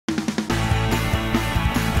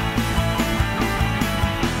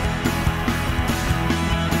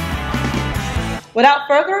without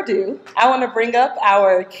further ado, I want to bring up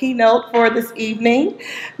our keynote for this evening,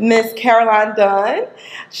 Miss Caroline Dunn.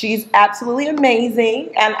 She's absolutely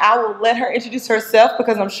amazing, and I will let her introduce herself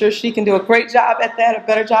because I'm sure she can do a great job at that, a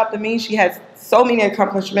better job than me. She has so many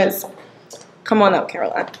accomplishments. Come on up,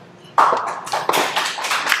 Caroline.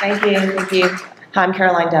 Thank you. Hi, I'm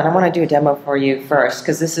Caroline Dunn. I want to do a demo for you first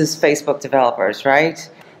because this is Facebook developers, right?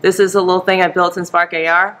 This is a little thing I built in Spark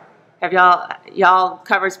AR. Have y'all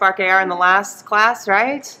covered Spark AR in the last class,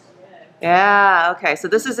 right? Yeah, okay. So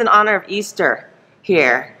this is in honor of Easter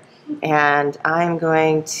here. And I'm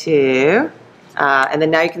going to, and then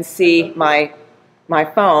now you can see my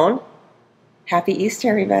phone. Happy Easter,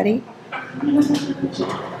 everybody.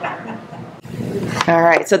 All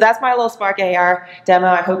right, so that's my little Spark AR demo.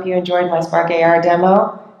 I hope you enjoyed my Spark AR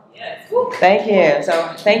demo. Yes. Thank you.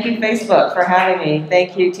 So thank you, Facebook, for having me.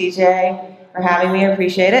 Thank you, TJ, for having me. I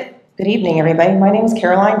appreciate it. Good evening, everybody. My name is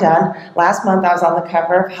Caroline Dunn. Last month, I was on the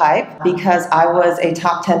cover of Hype because I was a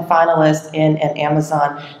top 10 finalist in an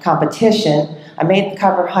Amazon competition. I made the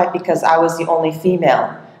cover of Hype because I was the only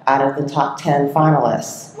female out of the top 10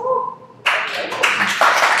 finalists.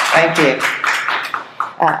 Thank you.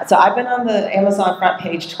 So I've been on the Amazon front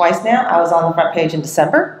page twice now. I was on the front page in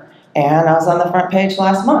December, and I was on the front page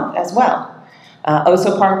last month as well.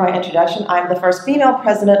 Also part of my introduction, I'm the first female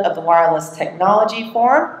president of the Wireless Technology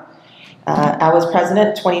Forum. I was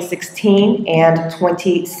president 2016 and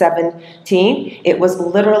 2017. It was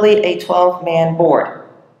literally a 12-man board.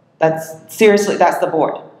 Seriously, that's the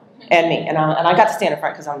board, and me. And I got to stand in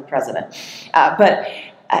front because I'm the president. But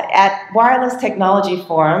at Wireless Technology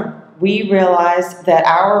Forum, we realized that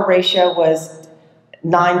our ratio was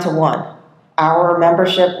 9-to-1. Our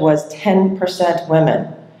membership was 10%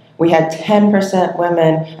 women. We had 10%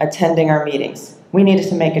 women attending our meetings. We needed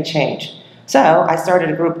to make a change. So I started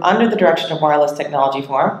a group under the direction of Wireless Technology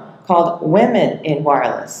Forum called Women in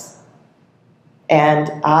Wireless.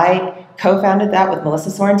 And I co-founded that with Melissa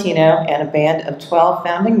Sorrentino and a band of 12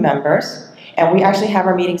 founding members. And we actually have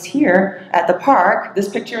our meetings here at the park. This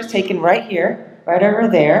picture is taken right here, right over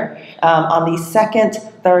there, on the second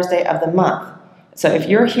Thursday of the month. So if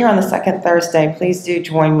you're here on the second Thursday, please do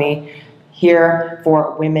join me here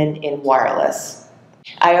for Women in Wireless.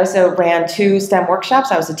 I also ran 2 STEM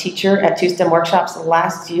workshops. I was a teacher at 2 STEM workshops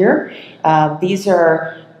last year. These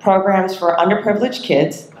are programs for underprivileged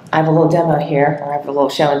kids. I have a little demo here, or I have a little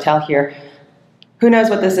show and tell here. Who knows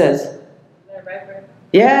what this is?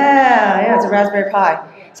 Yeah, it's a Raspberry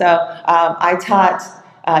Pi. So I taught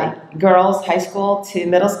girls, high school to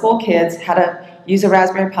middle school kids, how to use a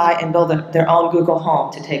Raspberry Pi and build their own Google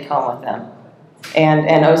Home to take home with them.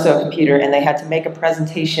 And also a computer, and they had to make a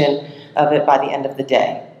presentation of it by the end of the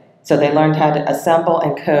day. So they learned how to assemble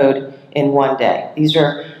and code in one day. These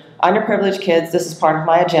are underprivileged kids. This is part of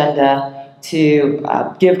my agenda to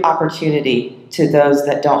give opportunity to those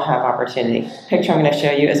that don't have opportunity. The picture I'm going to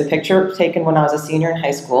show you is a picture taken when I was a senior in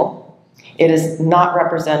high school. It is not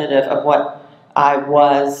representative of what I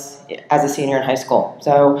was as a senior in high school.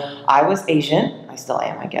 So I was Asian. I still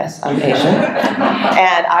am, I guess. I'm Asian.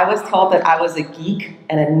 And I was told that I was a geek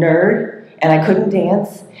and a nerd, and I couldn't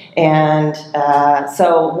dance. And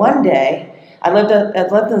so one day, I lived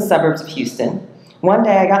in the suburbs of Houston. One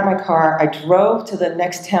day I got in my car, I drove to the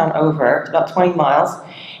next town over, about 20 miles,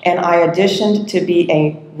 and I auditioned to be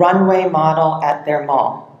a runway model at their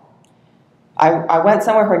mall. I went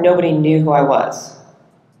somewhere where nobody knew who I was.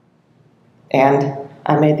 And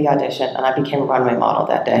I made the audition, and I became a runway model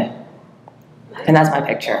that day. And that's my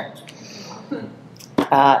picture.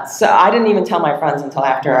 So I didn't even tell my friends until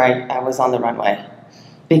after I was on the runway,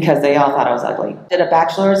 because they all thought I was ugly. I did a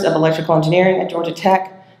bachelor's of electrical engineering at Georgia Tech.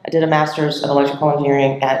 I did a master's of electrical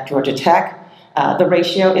engineering at Georgia Tech. The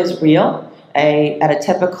ratio is real. At a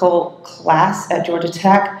typical class at Georgia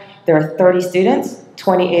Tech, there are 30 students,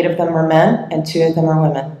 28 of them are men, and 2 of them are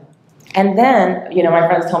women. And then, my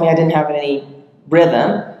friends told me I didn't have any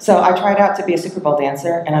rhythm, so I tried out to be a Super Bowl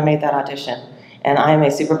dancer, and I made that audition. And I am a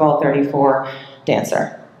Super Bowl 34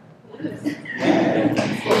 dancer.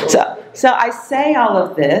 So I say all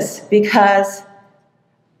of this because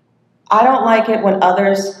I don't like it when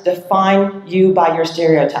others define you by your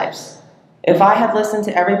stereotypes. If I had listened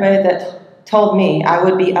to everybody that told me I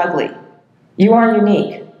would be ugly, you are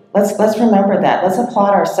unique. Let's remember that. Let's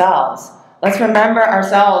applaud ourselves. Let's remember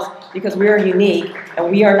ourselves because we are unique and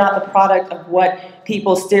we are not the product of what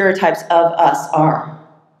people's stereotypes of us are.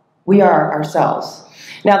 We are ourselves.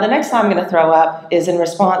 Now, the next song I'm going to throw up is in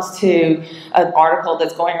response to an article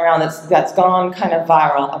that's going around that's gone kind of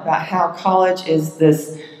viral about how college is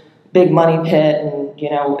this big money pit and,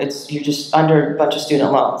 you're just under a bunch of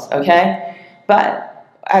student loans, okay? But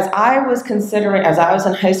as I was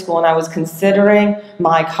in high school and I was considering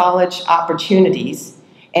my college opportunities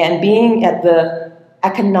and being at the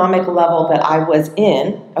economic level that I was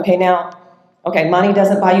in, money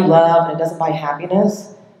doesn't buy you love and it doesn't buy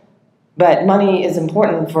happiness, but money is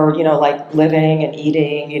important for, like living and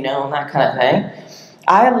eating, and that kind of thing.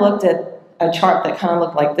 I looked at a chart that kind of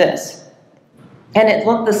looked like this, and it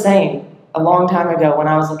looked the same a long time ago when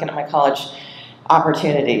I was looking at my college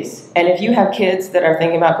opportunities. And if you have kids that are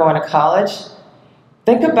thinking about going to college,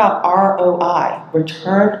 think about ROI,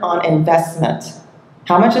 return on investment.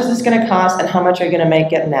 How much is this going to cost and how much are you going to make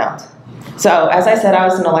getting out? So, as I said, I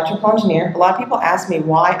was an electrical engineer. A lot of people ask me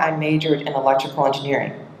why I majored in electrical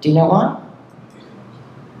engineering. Do you know why?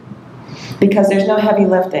 Because there's no heavy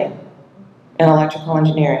lifting in electrical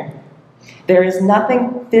engineering. There is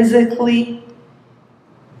nothing physically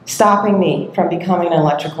stopping me from becoming an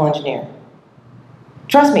electrical engineer.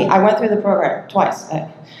 Trust me, I went through the program twice,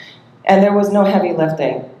 and there was no heavy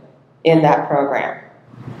lifting in that program.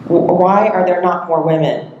 Why are there not more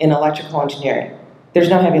women in electrical engineering? There's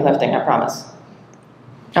no heavy lifting, I promise.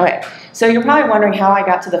 Okay, so you're probably wondering how I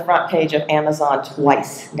got to the front page of Amazon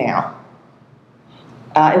twice now.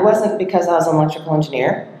 It wasn't because I was an electrical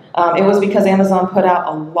engineer. It was because Amazon put out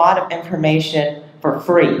a lot of information for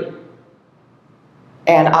free.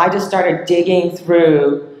 And I just started digging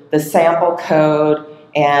through the sample code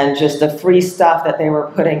and just the free stuff that they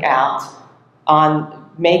were putting out on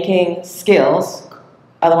making skills,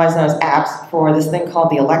 otherwise known as apps, for this thing called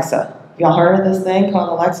the Alexa. Y'all heard of this thing called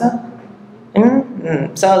Alexa?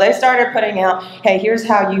 Mm-hmm. So they started putting out, hey, here's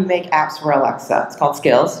how you make apps for Alexa. It's called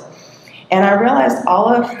Skills. And I realized all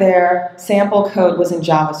of their sample code was in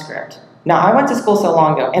JavaScript. Now, I went to school so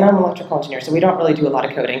long ago, and I'm an electrical engineer, so we don't really do a lot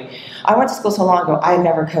of coding. I went to school so long ago, I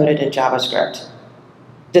never coded in JavaScript.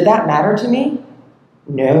 Did that matter to me?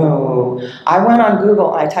 No. I went on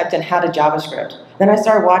Google and I typed in how to JavaScript. Then I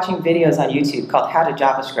started watching videos on YouTube called How to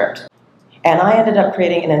JavaScript. And I ended up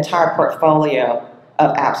creating an entire portfolio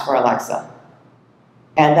of apps for Alexa.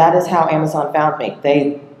 And that is how Amazon found me.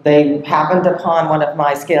 They happened upon one of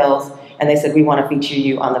my skills, and they said, we want to feature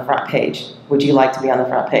you on the front page. Would you like to be on the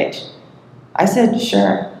front page? I said,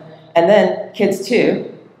 sure. And then Kids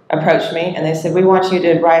 2 approached me, and they said, we want you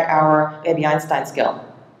to write our Baby Einstein skill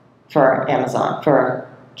for Amazon, for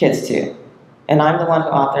Kids 2. And I'm the one who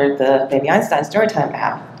authored the Baby Einstein Storytime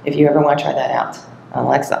app, if you ever want to try that out on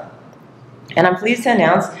Alexa. And I'm pleased to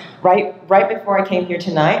announce, right before I came here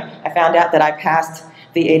tonight, I found out that I passed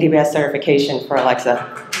the AWS certification for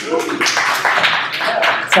Alexa.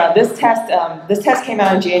 So this test came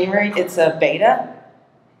out in January. It's a beta,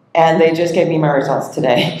 and they just gave me my results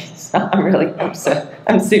today. So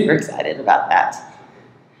I'm super excited about that.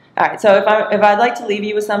 All right, so if I'd like to leave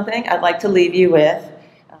you with something, I'd like to leave you with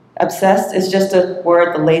obsessed is just a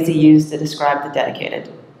word the lazy use to describe the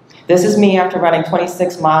dedicated. This is me after running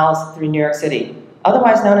 26 miles through New York City,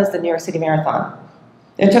 otherwise known as the New York City Marathon.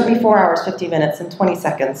 It took me 4 hours, 50 minutes, and 20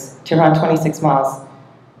 seconds to run 26 miles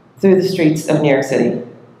through the streets of New York City.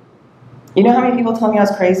 You know how many people told me I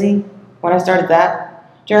was crazy when I started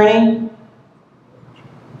that journey?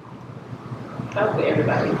 Probably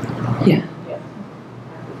everybody. Yeah.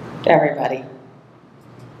 Everybody.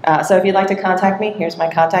 So if you'd like to contact me, here's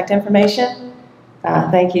my contact information.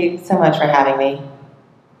 Thank you so much for having me.